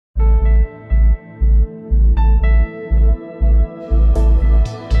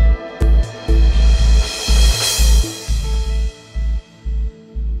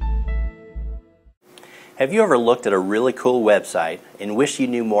Have you ever looked at a really cool website and wished you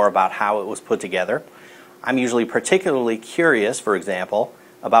knew more about how it was put together? I'm usually particularly curious, for example,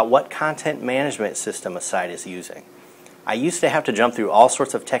 about what content management system a site is using. I used to have to jump through all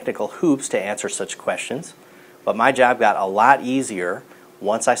sorts of technical hoops to answer such questions, but my job got a lot easier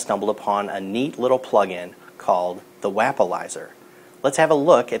once I stumbled upon a neat little plugin called the Wappalyzer. Let's have a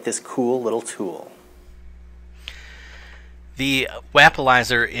look at this cool little tool. The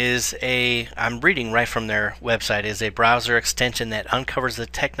Wappalyzer is I'm reading right from their website, is a browser extension that uncovers the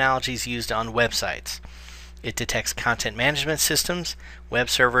technologies used on websites. It detects content management systems, web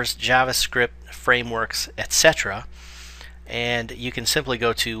servers, JavaScript, frameworks, etc. And you can simply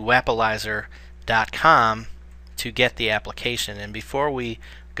go to wappalyzer.com to get the application. And before we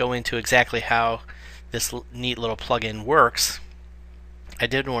go into exactly how this neat little plugin works, I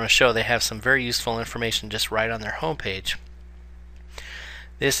did want to show they have some very useful information just right on their homepage.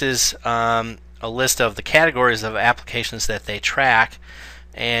 This is a list of the categories of applications that they track,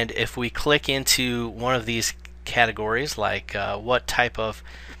 and if we click into one of these categories, like what type of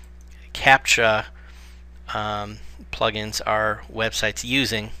CAPTCHA plugins are websites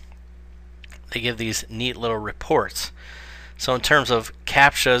using, they give these neat little reports. So in terms of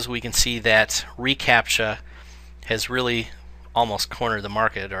CAPTCHAs, we can see that reCAPTCHA has really almost cornered the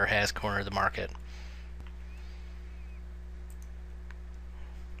market, or has cornered the market.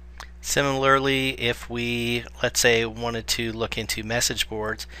 Similarly, if we, let's say, wanted to look into message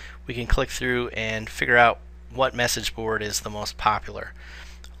boards, we can click through and figure out what message board is the most popular.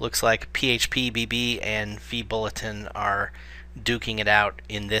 Looks like PHP, BB, and vBulletin are duking it out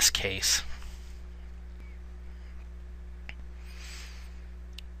in this case.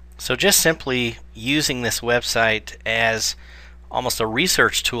 So just simply using this website as almost a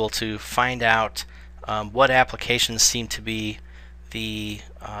research tool to find out what applications seem to be the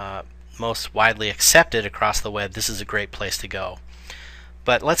most widely accepted across the web, this is a great place to go.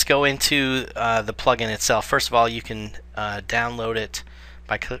 But let's go into the plugin itself. First of all, you can download it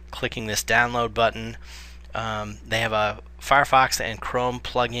by clicking this download button. They have a Firefox and Chrome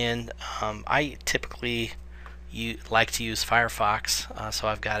plugin. I typically like to use Firefox, so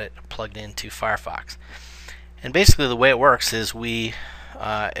I've got it plugged into Firefox. And basically the way it works is we,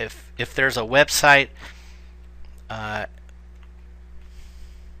 if there's a website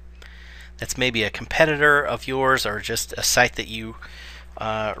that's maybe a competitor of yours, or just a site that you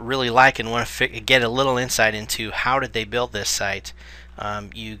really like and want to get a little insight into how did they build this site,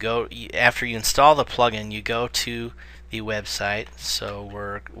 after you install the plugin, you go to the website.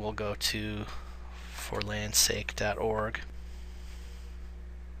 So we'll go to forlandsake.org,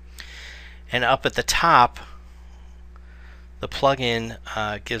 and up at the top the plugin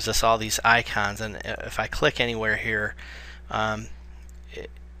gives us all these icons, and if I click anywhere here, it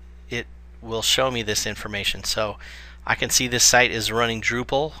will show me this information. So I can see this site is running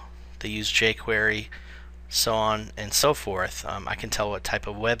Drupal, they use jQuery, so on and so forth. I can tell what type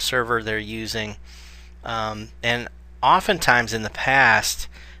of web server they're using, and oftentimes in the past,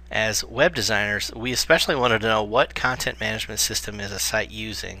 as web designers, we especially wanted to know what content management system is a site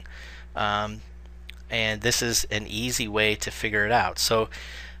using, and this is an easy way to figure it out. So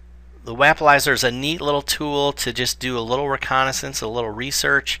the Wappalyzer is a neat little tool to just do a little reconnaissance, a little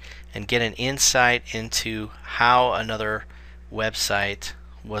research, and get an insight into how another website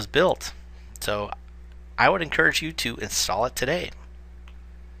was built. So I would encourage you to install it today.